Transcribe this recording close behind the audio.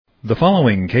The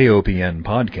following KOPN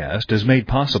podcast is made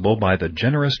possible by the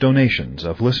generous donations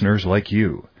of listeners like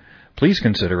you. Please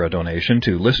consider a donation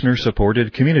to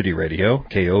listener-supported community radio,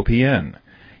 KOPN.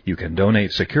 You can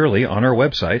donate securely on our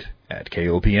website at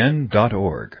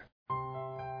kopn.org.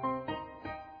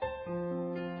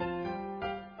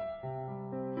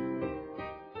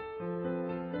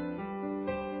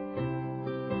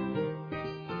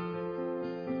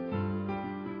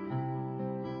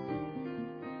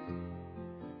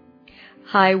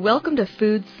 Hi, welcome to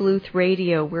Food Sleuth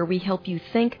Radio, where we help you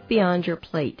think beyond your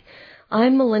plate.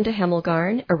 I'm Melinda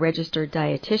Hemmelgarn, a registered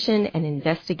dietitian and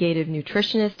investigative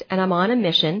nutritionist, and I'm on a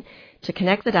mission to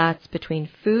connect the dots between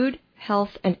food,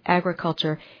 health, and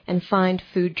agriculture and find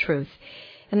food truth.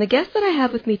 And the guest that I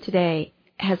have with me today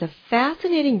has a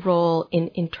fascinating role in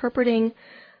interpreting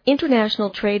international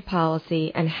trade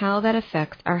policy and how that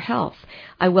affects our health.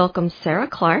 I welcome Sarah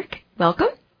Clark. Welcome.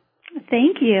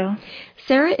 Thank you.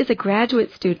 Sarah is a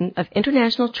graduate student of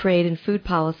International Trade and Food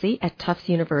Policy at Tufts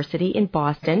University in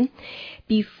Boston.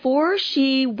 Before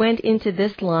she went into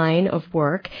this line of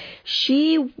work,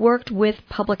 she worked with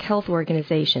public health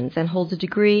organizations and holds a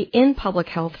degree in public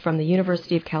health from the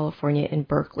University of California in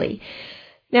Berkeley.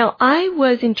 Now, I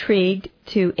was intrigued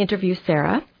to interview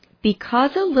Sarah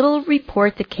because a little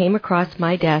report that came across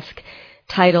my desk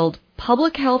titled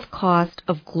Public Health Cost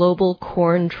of Global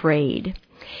Corn Trade.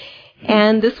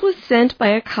 And this was sent by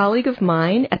a colleague of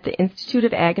mine at the Institute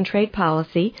of Ag and Trade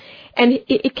Policy, and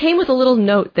it came with a little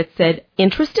note that said,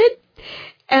 interested?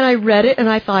 And I read it and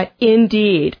I thought,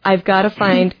 indeed, I've got to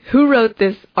find who wrote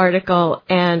this article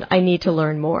and I need to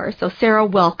learn more. So Sarah,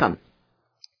 welcome.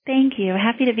 Thank you.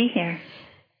 Happy to be here.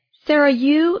 Sarah,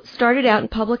 you started out in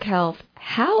public health.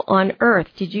 How on earth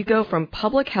did you go from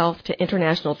public health to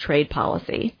international trade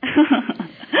policy?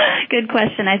 Good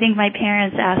question. I think my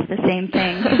parents asked the same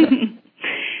thing.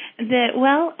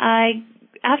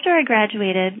 After I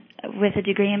graduated with a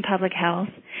degree in public health,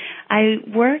 I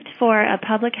worked for a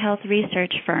public health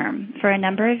research firm for a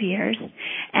number of years,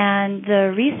 and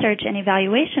the research and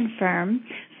evaluation firm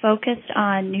focused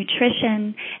on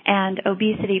nutrition and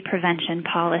obesity prevention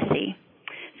policy.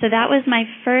 So that was my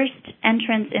first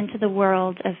entrance into the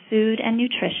world of food and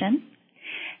nutrition.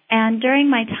 And during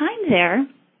my time there,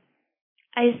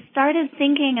 I started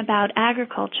thinking about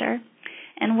agriculture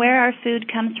and where our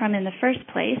food comes from in the first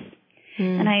place.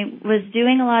 And I was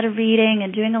doing a lot of reading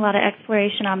and doing a lot of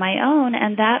exploration on my own,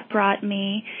 and that brought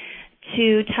me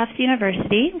to Tufts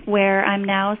University, where I'm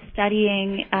now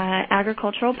studying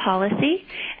agricultural policy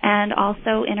and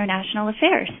also international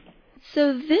affairs.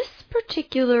 So this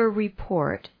particular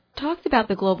report talks about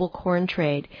the global corn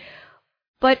trade,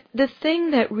 but the thing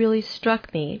that really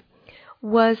struck me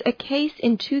was a case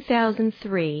in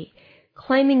 2003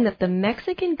 claiming that the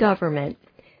Mexican government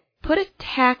put a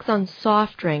tax on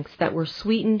soft drinks that were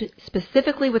sweetened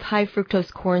specifically with high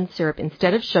fructose corn syrup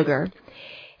instead of sugar,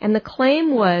 and the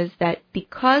claim was that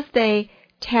because they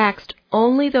taxed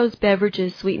only those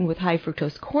beverages sweetened with high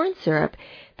fructose corn syrup,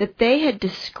 that they had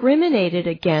discriminated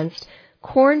against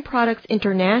Corn Products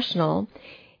International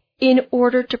in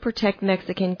order to protect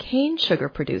Mexican cane sugar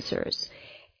producers.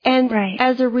 And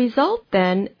As a result,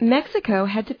 then, Mexico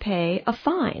had to pay a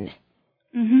fine.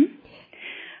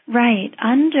 Right.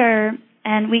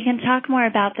 And we can talk more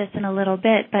about this in a little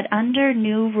bit, but under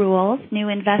new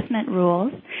investment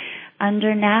rules,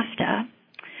 under NAFTA,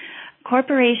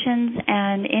 corporations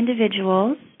and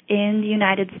individuals in the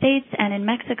United States and in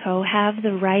Mexico have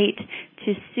the right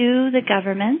to sue the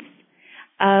governments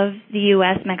of the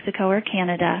U.S., Mexico, or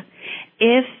Canada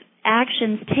if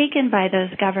actions taken by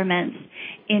those governments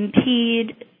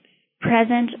impede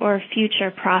present or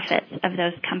future profits of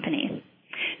those companies.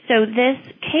 So this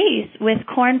case with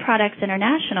Corn Products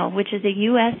International, which is a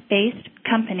U.S.-based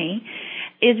company,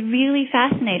 is really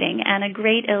fascinating and a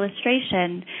great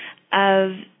illustration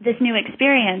of this new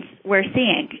experience we're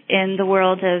seeing in the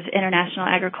world of international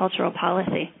agricultural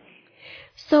policy.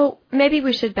 So maybe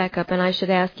we should back up and I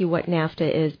should ask you what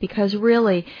NAFTA is, because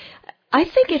really I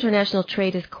think international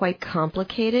trade is quite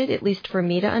complicated, at least for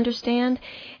me to understand,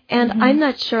 and I'm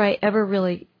not sure I ever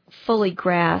really fully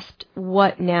grasped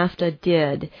what NAFTA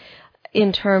did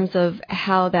in terms of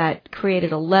how that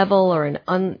created a level or an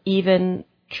uneven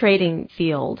trading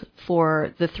field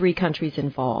for the three countries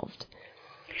involved.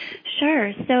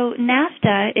 Sure. So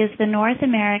NAFTA is the North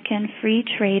American Free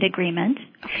Trade Agreement,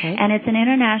 and it's an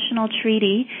international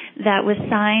treaty that was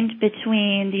signed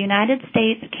between the United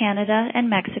States, Canada, and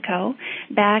Mexico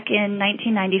back in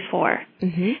 1994.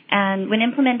 And when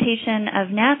implementation of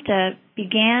NAFTA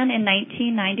began in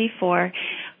 1994,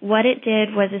 what it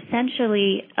did was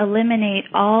essentially eliminate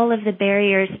all of the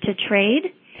barriers to trade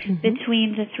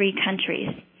between the three countries.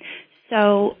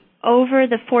 So over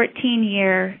the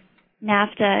 14-year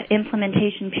NAFTA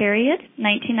implementation period,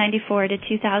 1994 to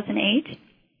 2008,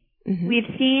 we've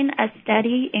seen a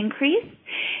steady increase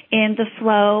in the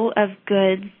flow of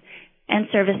goods and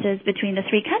services between the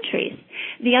three countries.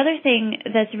 The other thing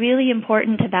that's really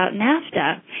important about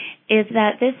NAFTA is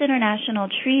that this international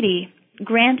treaty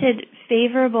granted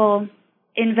favorable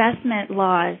investment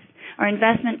laws or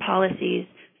investment policies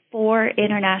for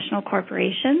international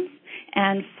corporations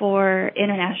and for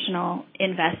international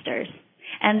investors.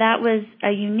 And that was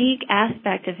a unique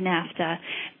aspect of NAFTA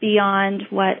beyond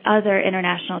what other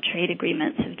international trade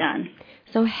agreements have done.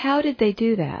 So how did they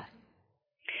do that?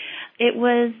 It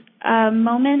was a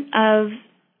moment of,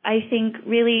 I think,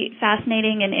 really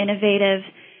fascinating and innovative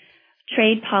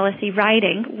trade policy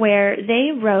writing where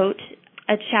they wrote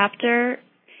a chapter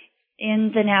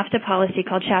in the NAFTA policy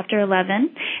called Chapter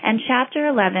 11. And Chapter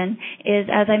 11 is,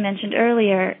 as I mentioned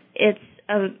earlier, it's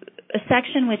a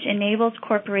section which enables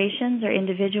corporations or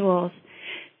individuals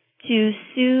to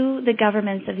sue the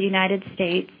governments of the United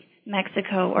States,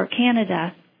 Mexico, or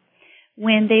Canada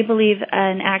when they believe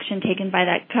an action taken by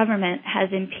that government has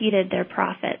impeded their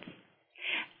profits.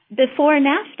 Before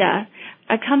NAFTA,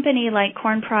 a company like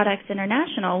Corn Products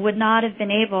International would not have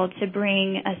been able to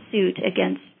bring a suit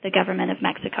against the government of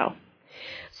Mexico.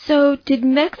 So did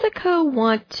Mexico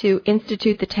want to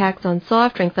institute the tax on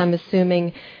soft drinks, I'm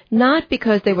assuming, not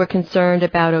because they were concerned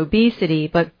about obesity,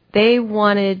 but they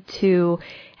wanted to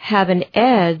have an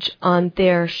edge on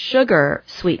their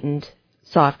sugar-sweetened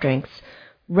soft drinks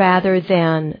rather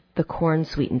than the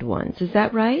corn-sweetened ones. Is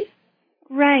that right?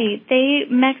 Right.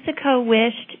 Mexico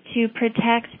wished to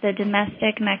protect the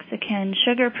domestic Mexican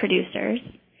sugar producers,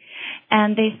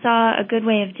 and they saw a good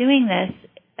way of doing this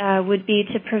would be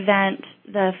to prevent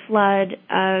the flood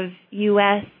of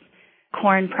U.S.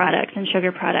 corn products and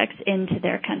sugar products into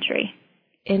their country.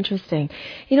 Interesting.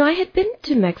 You know, I had been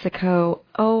to Mexico,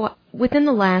 within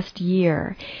the last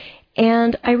year,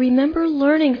 and I remember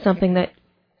learning something that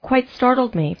quite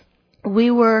startled me. We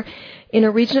were in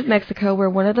a region of Mexico where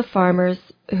one of the farmers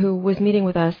who was meeting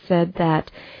with us said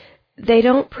that they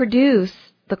don't produce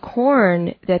the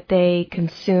corn that they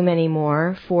consume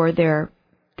anymore for their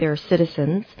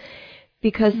citizens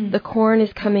because the corn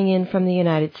is coming in from the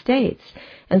United States.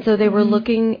 And so they were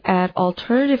looking at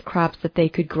alternative crops that they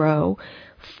could grow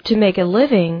to make a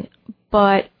living,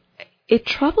 but it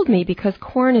troubled me because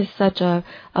corn is such a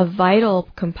vital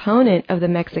component of the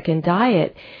Mexican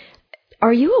diet.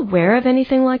 Are you aware of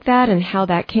anything like that and how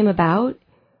that came about?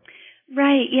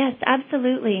 Right, yes,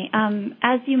 absolutely.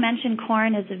 As you mentioned,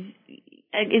 corn is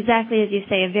exactly as you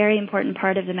say, a very important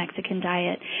part of the Mexican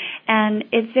diet. And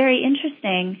it's very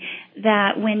interesting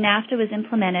that when NAFTA was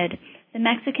implemented, the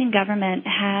Mexican government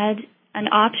had an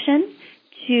option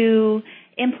to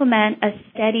implement a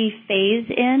steady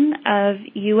phase-in of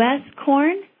U.S.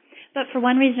 corn, but for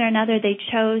one reason or another, they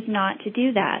chose not to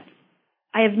do that.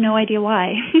 I have no idea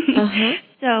why.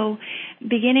 So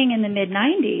beginning in the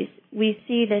mid-90s, we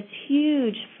see this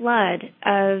huge flood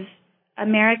of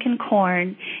American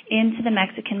corn into the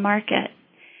Mexican market.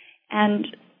 And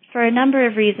for a number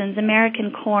of reasons,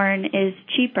 American corn is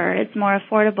cheaper. It's more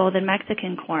affordable than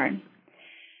Mexican corn.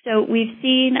 So we've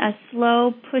seen a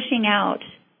slow pushing out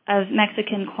of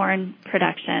Mexican corn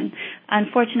production,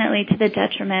 unfortunately to the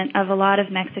detriment of a lot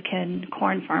of Mexican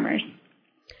corn farmers.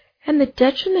 And the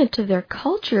detriment of their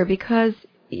culture, because,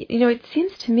 you know, it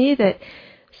seems to me that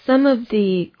some of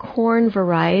the corn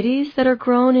varieties that are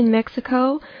grown in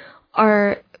Mexico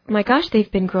are, my gosh,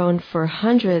 they've been grown for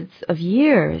hundreds of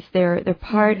years. They're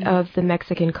part of the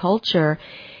Mexican culture.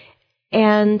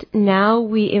 And now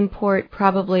we import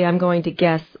probably, I'm going to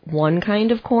guess, one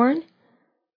kind of corn?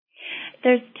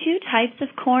 There's two types of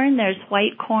corn. There's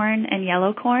white corn and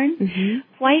yellow corn.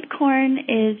 White corn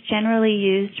is generally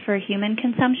used for human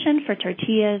consumption, for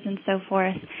tortillas and so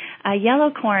forth. Yellow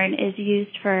corn is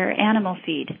used for animal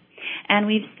feed. And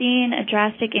we've seen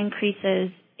drastic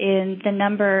increases in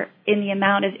the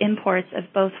amount of imports of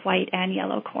both white and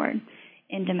yellow corn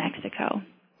into Mexico.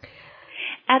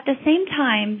 At the same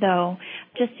time, though,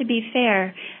 just to be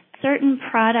fair, certain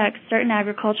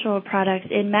agricultural products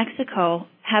in Mexico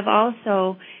have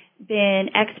also been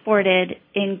exported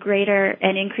in greater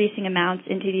and increasing amounts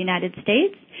into the United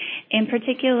States, in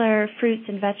particular fruits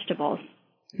and vegetables.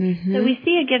 So we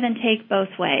see a give and take both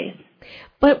ways.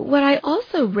 But what I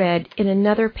also read in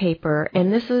another paper,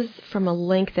 and this was from a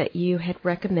link that you had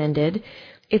recommended,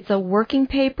 it's a working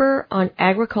paper on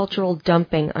agricultural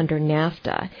dumping under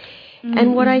NAFTA.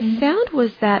 And what I found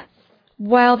was that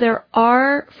while there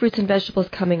are fruits and vegetables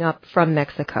coming up from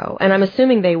Mexico, and I'm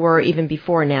assuming they were even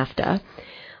before NAFTA,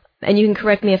 and you can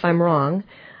correct me if I'm wrong,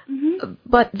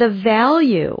 but the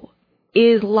value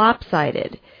is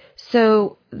lopsided.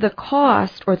 So the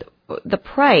cost or the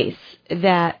price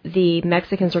that the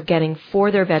Mexicans are getting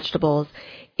for their vegetables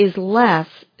is less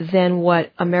than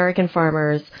what American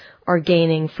farmers are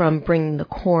gaining from bringing the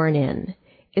corn in.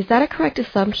 Is that a correct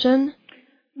assumption?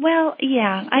 Well,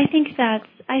 yeah, I think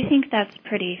that's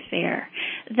pretty fair.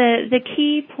 The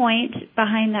key point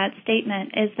behind that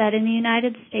statement is that in the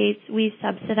United States we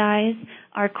subsidize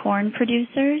our corn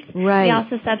producers. Right. We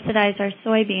also subsidize our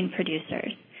soybean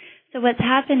producers. So what's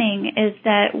happening is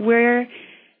that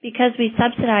because we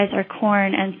subsidize our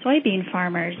corn and soybean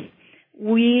farmers,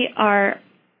 we are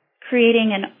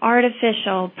creating an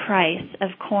artificial price of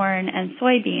corn and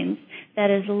soybeans that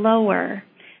is lower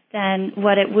than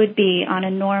what it would be on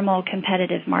a normal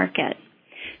competitive market.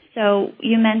 So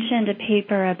you mentioned a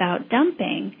paper about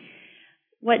dumping.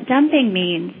 What dumping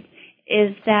means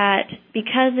is that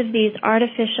because of these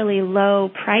artificially low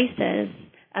prices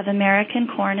of American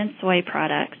corn and soy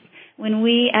products, when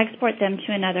we export them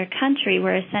to another country,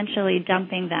 we're essentially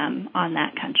dumping them on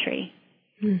that country.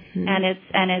 Mm-hmm.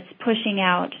 And it's pushing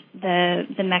out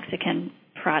the Mexican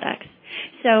products.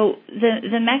 So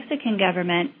the Mexican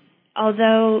government,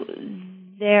 although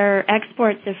their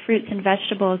exports of fruits and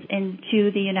vegetables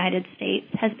into the United States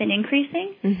has been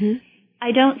increasing, mm-hmm.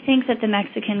 I don't think that the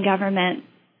Mexican government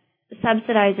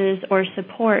subsidizes or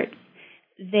supports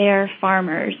their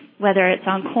farmers, whether it's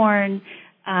on corn,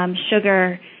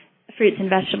 sugar, fruits and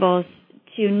vegetables,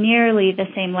 to nearly the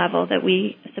same level that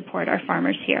we support our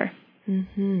farmers here.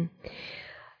 Mm-hmm.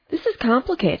 This is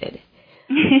complicated.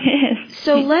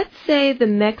 So let's say the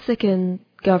Mexican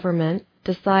government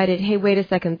decided, hey, wait a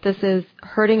second, this is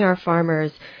hurting our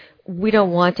farmers. We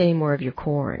don't want any more of your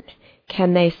corn.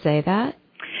 Can they say that?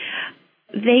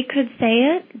 They could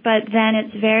say it, but then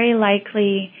it's very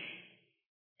likely.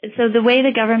 So the way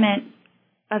the government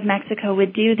of Mexico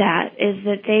would do that is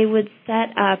that they would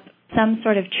set up some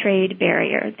sort of trade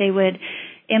barrier. They would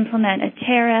implement a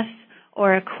tariff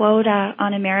or a quota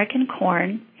on American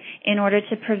corn in order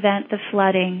to prevent the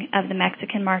flooding of the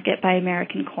Mexican market by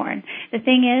American corn. The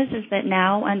thing is that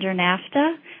now under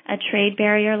NAFTA, a trade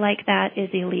barrier like that is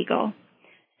illegal.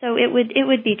 So it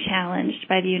would be challenged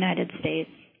by the United States.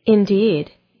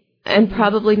 Indeed. And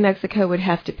probably Mexico would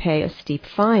have to pay a steep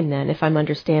fine then, if I'm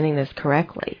understanding this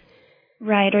correctly.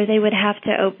 Right, or they would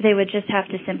just have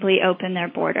to simply open their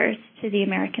borders to the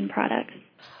American products.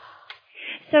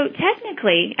 So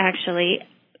technically, actually,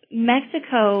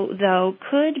 Mexico, though,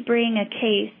 could bring a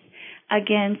case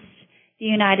against the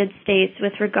United States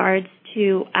with regards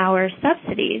to our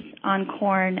subsidies on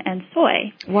corn and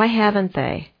soy. Why haven't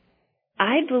they?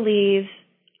 I believe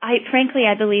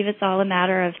it's all a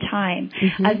matter of time.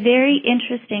 Mm-hmm. A very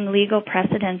interesting legal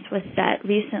precedent was set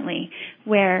recently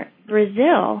where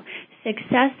Brazil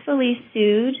successfully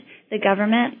sued the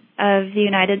government of the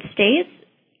United States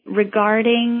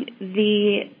regarding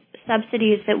the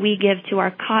subsidies that we give to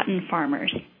our cotton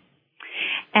farmers.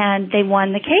 And they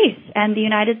won the case. And the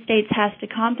United States has to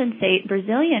compensate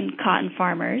Brazilian cotton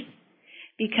farmers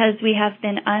because we have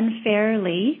been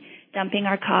unfairly dumping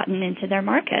our cotton into their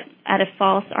market at a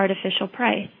false artificial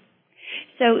price.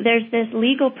 So there's this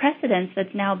legal precedence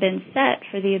that's now been set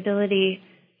for the ability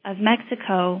of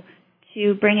Mexico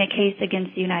to bring a case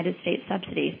against the United States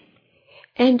subsidies.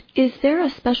 And is there a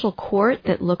special court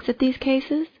that looks at these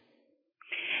cases?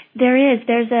 There is.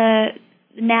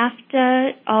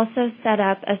 NAFTA also set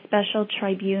up a special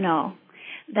tribunal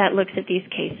that looks at these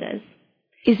cases.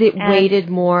 Is it weighted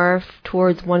more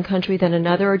towards one country than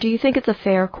another, or do you think it's a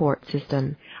fair court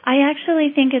system? I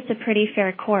actually think it's a pretty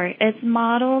fair court. It's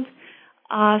modeled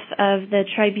off of the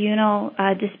tribunal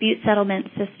dispute settlement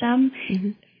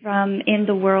system from in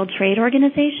the World Trade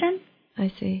Organization.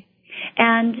 I see.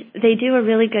 And they do a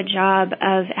really good job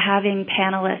of having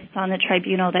panelists on the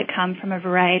tribunal that come from a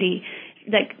variety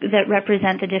that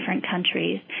represent the different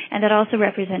countries and that also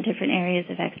represent different areas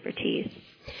of expertise.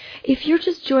 If you're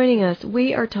just joining us,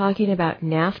 we are talking about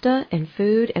NAFTA and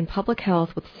food and public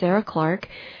health with Sarah Clark.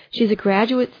 She's a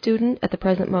graduate student at the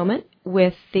present moment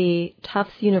with the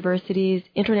Tufts University's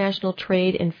International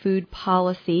Trade and Food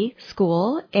Policy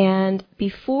School. And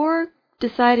before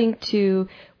deciding to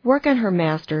work on her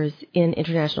master's in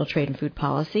international trade and food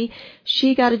policy,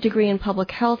 she got a degree in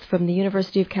public health from the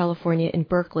University of California in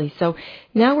Berkeley. So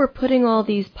now we're putting all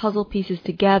these puzzle pieces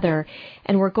together,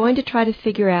 and we're going to try to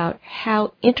figure out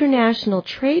how international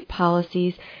trade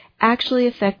policies actually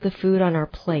affect the food on our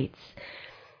plates.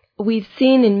 We've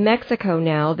seen in Mexico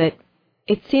now that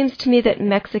it seems to me that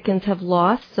Mexicans have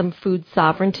lost some food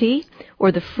sovereignty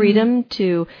or the freedom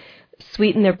to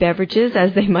sweeten their beverages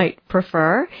as they might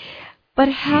prefer. But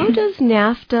how does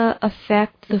NAFTA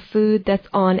affect the food that's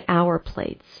on our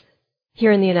plates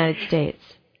here in the United States?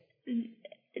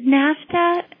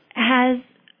 NAFTA has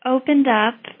opened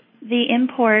up the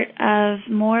import of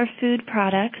more food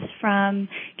products from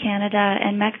Canada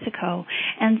and Mexico.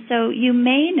 And so you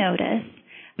may notice,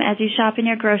 as you shop in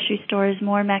your grocery stores,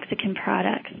 more Mexican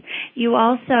products. You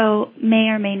also may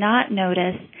or may not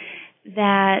notice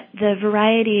that the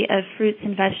variety of fruits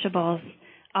and vegetables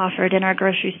offered in our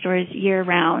grocery stores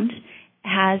year-round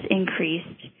has increased.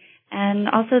 And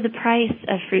also the price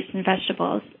of fruits and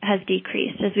vegetables has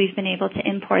decreased as we've been able to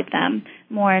import them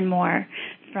more and more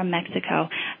from Mexico.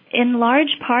 In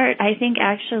large part, I think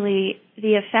actually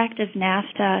the effect of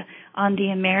NAFTA on the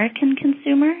American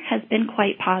consumer has been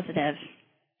quite positive.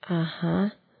 Uh-huh.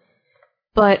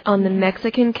 But on the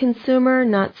Mexican consumer,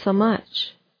 not so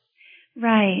much.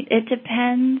 Right. It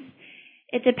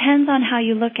depends on how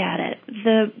you look at it.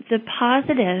 The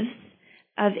positives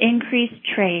of increased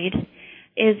trade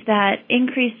is that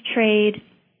increased trade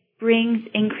brings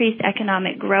increased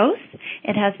economic growth.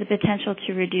 It has the potential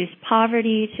to reduce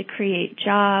poverty, to create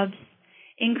jobs.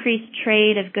 Increased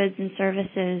trade of goods and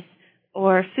services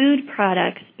or food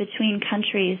products between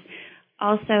countries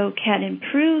also can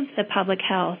improve the public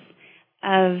health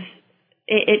of,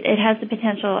 it has the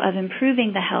potential of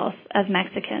improving the health of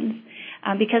Mexicans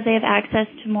because they have access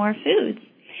to more foods.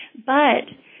 But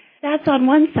that's on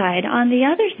one side. On the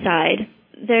other side,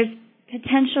 there's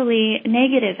potentially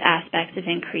negative aspects of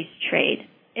increased trade,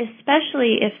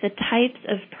 especially if the types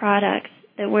of products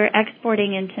that we're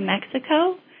exporting into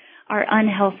Mexico are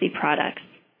unhealthy products.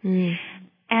 Mm.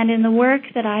 And in the work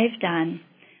that I've done,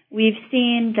 we've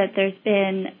seen that there's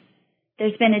been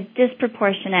a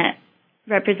disproportionate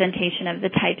representation of the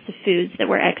types of foods that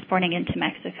we're exporting into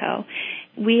Mexico.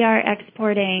 We are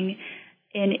exporting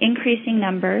in increasing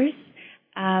numbers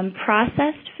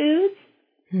processed foods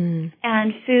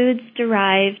and foods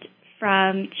derived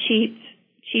from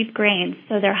cheap grains.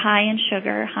 So they're high in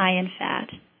sugar, high in fat.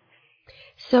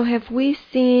 So have we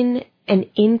seen an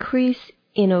increase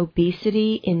in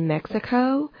obesity in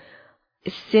Mexico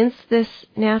since this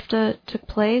NAFTA took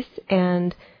place,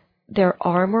 and there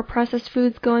are more processed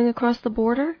foods going across the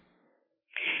border?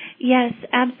 Yes,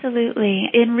 absolutely.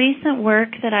 In recent work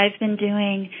that I've been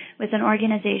doing with an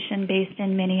organization based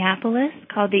in Minneapolis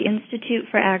called the Institute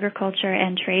for Agriculture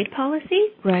and Trade Policy,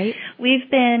 right, we've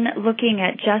been looking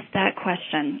at just that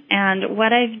question. And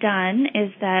what I've done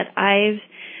is that I've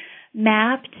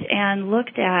mapped and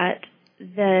looked at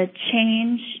the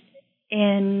change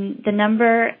in the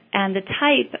number and the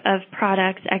type of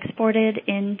products exported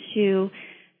into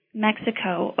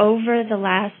Mexico over the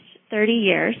last 30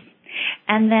 years,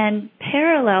 and then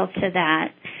parallel to that,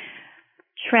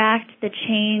 tracked the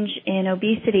change in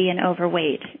obesity and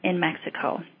overweight in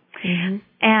Mexico. Mm-hmm.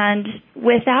 And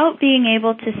without being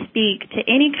able to speak to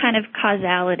any kind of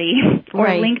causality or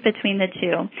right. link between the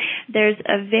two, there's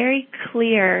a very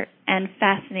clear and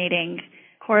fascinating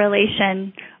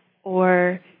correlation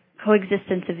or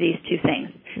coexistence of these two things.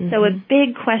 Mm-hmm. So a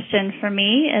big question for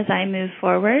me as I move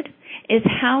forward is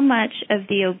how much of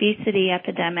the obesity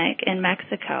epidemic in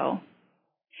Mexico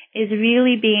is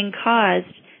really being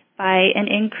caused by an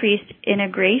increased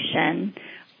integration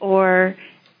or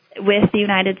with the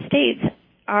United States.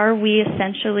 Are we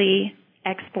essentially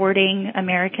exporting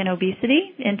American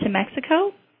obesity into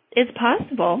Mexico? It's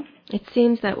possible. It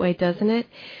seems that way, doesn't it?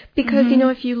 Because,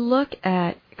 if you look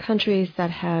at countries that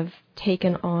have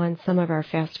taken on some of our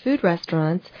fast food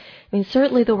restaurants, I mean,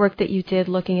 certainly the work that you did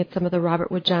looking at some of the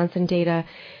Robert Wood Johnson data,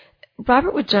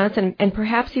 Robert Wood Johnson, and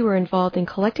perhaps you were involved in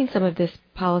collecting some of this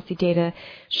policy data,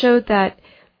 showed that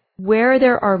where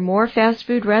there are more fast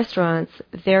food restaurants,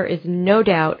 there is no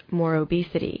doubt more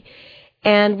obesity.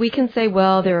 And we can say,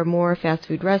 well, there are more fast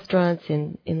food restaurants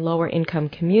in lower income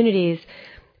communities.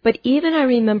 But even I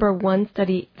remember one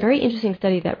study, very interesting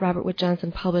study that Robert Wood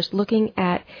Johnson published looking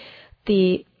at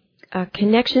the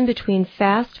connection between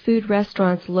fast food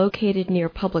restaurants located near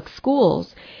public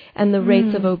schools and the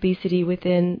rates of obesity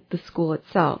within the school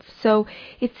itself. So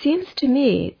it seems to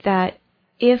me that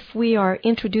if we are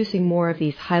introducing more of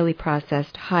these highly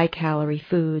processed, high-calorie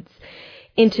foods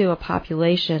into a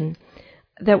population,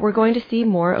 that we're going to see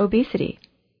more obesity.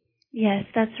 Yes,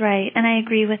 that's right, and I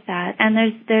agree with that. And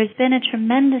there's been a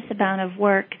tremendous amount of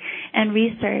work and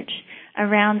research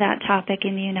around that topic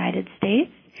in the United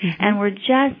States, and we're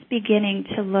just beginning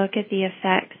to look at the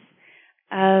effects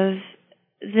of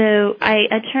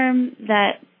a term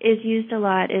that is used a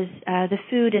lot is the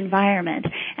food environment,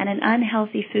 and an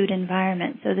unhealthy food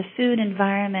environment. So the food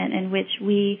environment in which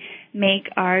we make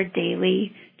our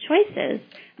daily choices.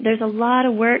 There's a lot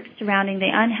of work surrounding the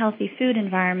unhealthy food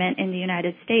environment in the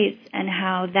United States and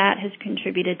how that has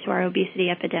contributed to our obesity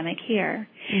epidemic here.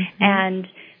 Mm-hmm. And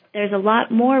there's a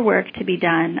lot more work to be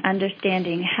done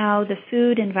understanding how the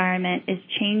food environment is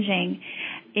changing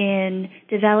in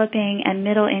developing and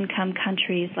middle-income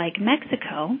countries like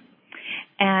Mexico,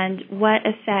 and what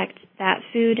effect that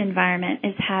food environment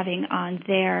is having on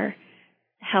their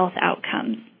health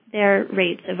outcomes, their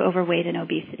rates of overweight and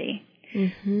obesity.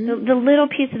 Mm-hmm. The little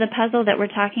piece of the puzzle that we're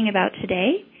talking about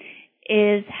today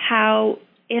is how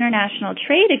international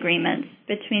trade agreements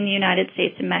between the United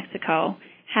States and Mexico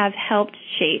have helped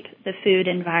shape the food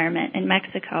environment in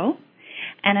Mexico.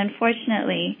 And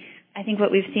unfortunately, I think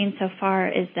what we've seen so far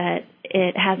is that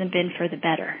it hasn't been for the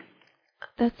better.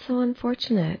 That's so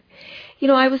unfortunate.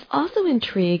 I was also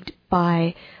intrigued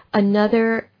by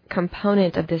another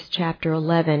component of this Chapter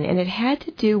 11, and it had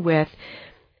to do with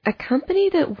a company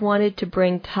that wanted to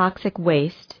bring toxic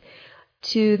waste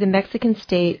to the Mexican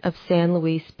state of San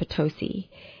Luis Potosi.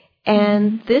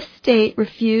 And this state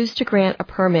refused to grant a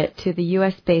permit to the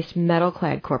U.S.-based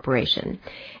Metalclad Corporation.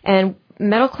 And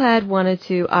Metalclad wanted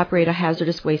to operate a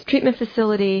hazardous waste treatment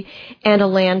facility and a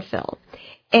landfill.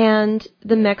 And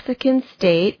the Mexican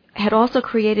state had also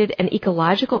created an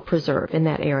ecological preserve in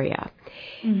that area.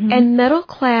 Mm-hmm. And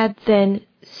Metalclad then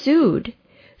sued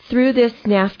through this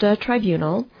NAFTA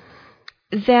tribunal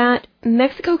that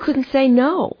Mexico couldn't say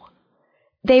no.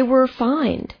 They were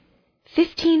fined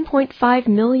 $15.5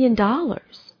 million.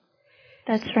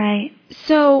 That's right.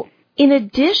 So in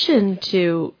addition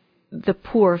to the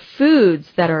poor foods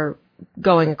that are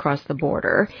going across the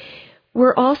border,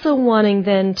 we're also wanting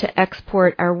then to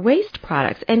export our waste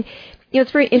products. And,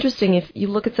 it's very interesting if you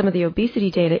look at some of the obesity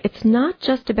data, it's not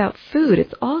just about food,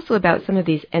 it's also about some of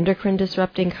these endocrine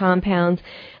disrupting compounds.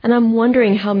 And I'm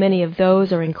wondering how many of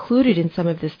those are included in some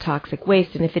of this toxic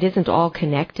waste and if it isn't all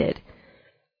connected.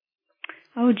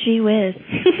 Oh, gee whiz.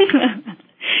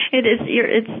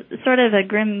 It's sort of a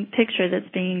grim picture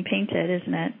that's being painted,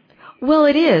 isn't it? Well,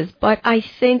 it is, but I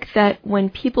think that when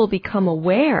people become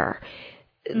aware,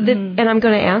 and I'm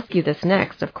going to ask you this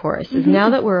next, of course, is now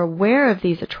that we're aware of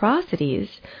these atrocities,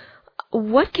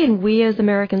 what can we as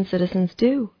American citizens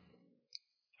do?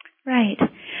 Right.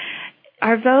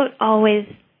 Our vote always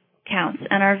counts,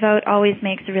 and our vote always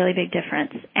makes a really big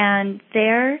difference. And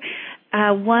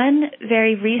one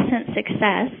very recent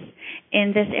success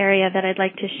in this area that I'd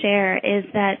like to share is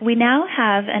that we now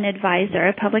have an advisor,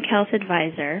 a public health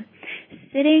advisor,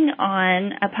 sitting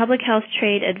on a public health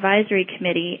trade advisory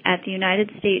committee at the United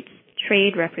States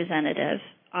Trade Representative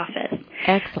Office.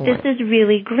 Excellent. This is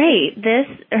really great.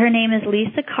 Her name is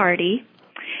Lisa Carty,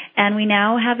 and we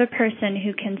now have a person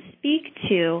who can speak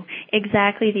to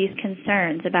exactly these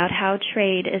concerns about how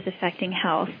trade is affecting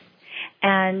health.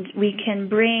 And we can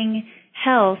bring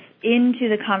health into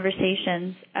the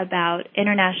conversations about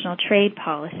international trade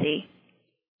policy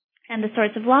and the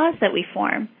sorts of laws that we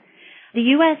form. The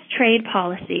U.S. trade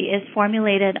policy is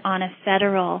formulated on a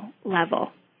federal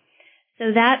level.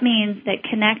 So that means that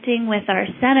connecting with our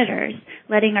senators,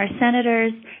 letting our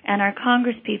senators and our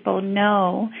congresspeople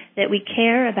know that we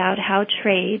care about how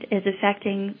trade is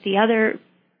affecting the other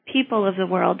people of the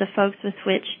world, the folks with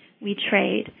which we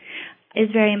trade,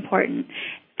 is very important.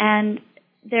 And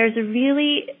there's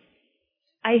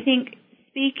I think,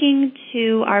 speaking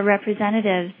to our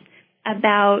representatives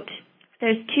about,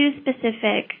 there's two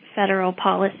specific federal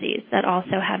policies that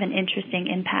also have an interesting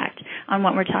impact on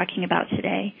what we're talking about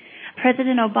today.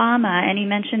 President Obama, and he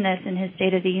mentioned this in his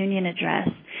State of the Union address,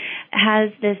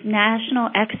 has this national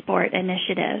export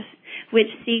initiative which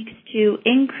seeks to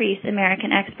increase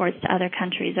American exports to other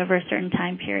countries over a certain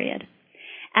time period.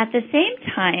 At the same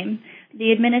time,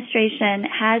 the administration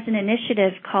has an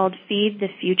initiative called Feed the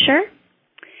Future,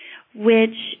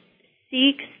 which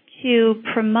seeks to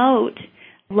promote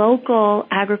local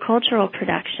agricultural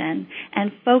production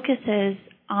and focuses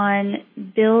on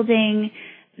building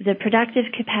the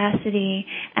productive capacity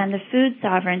and the food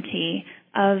sovereignty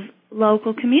of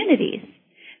local communities.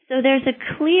 So there's a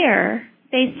clear,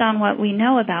 based on what we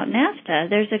know about NAFTA,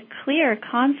 there's a clear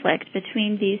conflict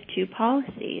between these two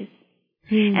policies.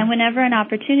 And whenever an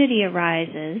opportunity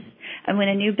arises, and when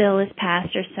a new bill is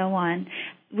passed or so on,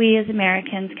 we as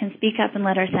Americans can speak up and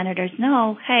let our senators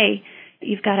know, hey,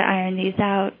 you've got to iron these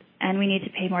out, and we need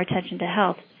to pay more attention to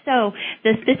health. So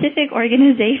the specific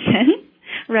organization,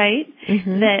 right,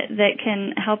 that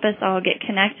can help us all get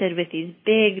connected with these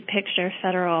big picture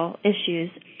federal issues,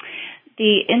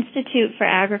 the Institute for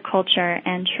Agriculture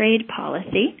and Trade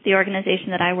Policy, the organization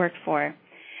that I work for,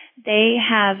 they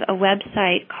have a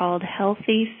website called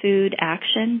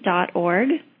healthyfoodaction.org.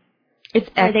 It's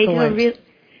excellent.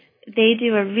 they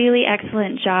do a really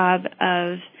excellent job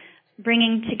of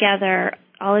bringing together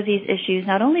all of these issues,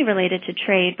 not only related to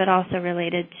trade, but also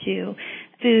related to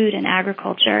food and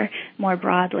agriculture more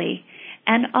broadly.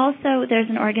 And also there's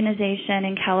an organization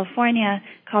in California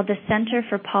called the Center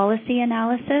for Policy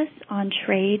Analysis on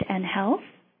Trade and Health.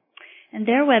 And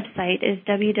their website is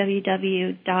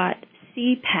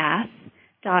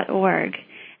www.cpath.org.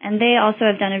 And they also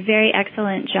have done a very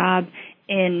excellent job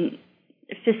in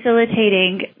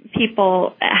facilitating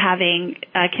people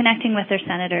connecting with their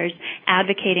senators,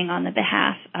 advocating on the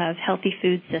behalf of healthy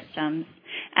food systems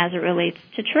as it relates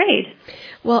to trade.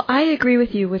 Well, I agree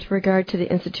with you with regard to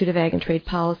the Institute of Ag and Trade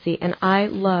Policy, and I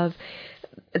love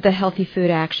the Healthy Food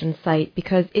Action site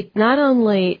because it not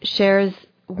only shares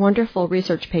wonderful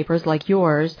research papers like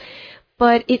yours,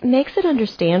 but it makes it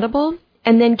understandable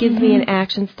and then gives me an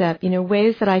action step,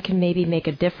 ways that I can maybe make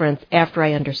a difference after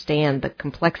I understand the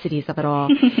complexities of it all.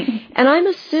 And I'm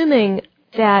assuming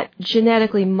that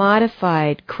genetically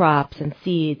modified crops and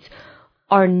seeds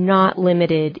are not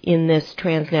limited in this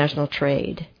transnational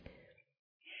trade.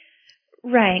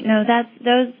 Right. No,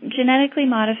 those genetically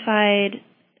modified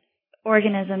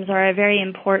organisms are a very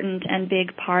important and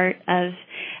big part of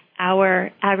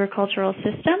our agricultural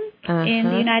system in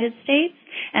the United States.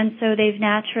 And so they've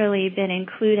naturally been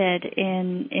included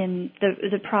in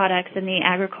the products and the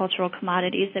agricultural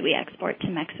commodities that we export to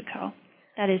Mexico.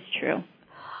 That is true.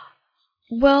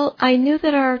 Well, I knew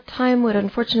that our time would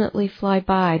unfortunately fly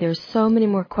by. There's so many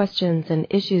more questions and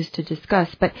issues to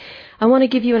discuss, but I want to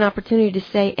give you an opportunity to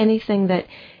say anything that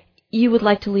you would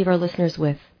like to leave our listeners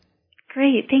with.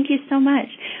 Great. Thank you so much.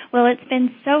 Well, it's been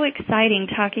so exciting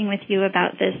talking with you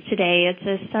about this today. It's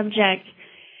a subject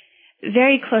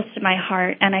very close to my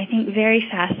heart and I think very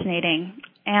fascinating.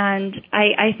 And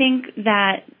I think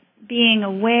that being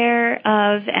aware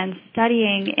of and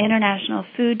studying international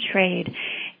food trade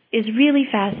is really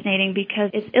fascinating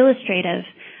because it's illustrative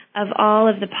of all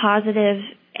of the positive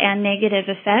and negative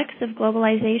effects of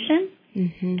globalization.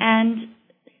 And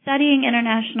studying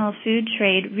international food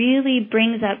trade really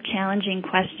brings up challenging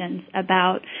questions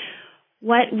about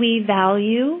what we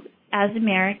value as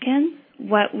Americans,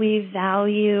 what we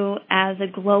value as a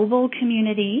global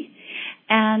community,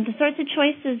 and the sorts of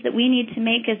choices that we need to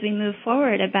make as we move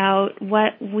forward about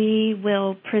what we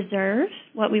will preserve,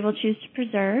 what we will choose to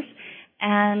preserve,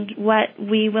 and what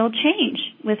we will change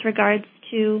with regards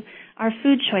to our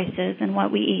food choices and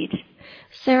what we eat.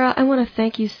 Sarah, I want to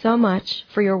thank you so much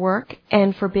for your work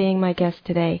and for being my guest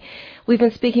today. We've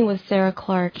been speaking with Sarah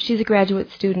Clark. She's a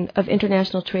graduate student of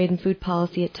International Trade and Food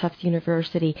Policy at Tufts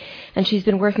University, and she's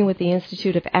been working with the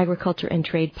Institute of Agriculture and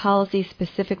Trade Policy,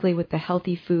 specifically with the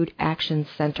Healthy Food Action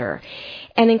Center.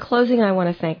 And in closing, I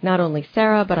want to thank not only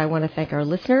Sarah, but I want to thank our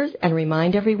listeners and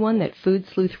remind everyone that Food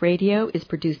Sleuth Radio is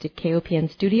produced at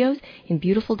KOPN Studios in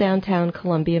beautiful downtown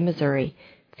Columbia, Missouri.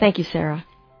 Thank you, Sarah.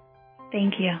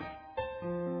 Thank you.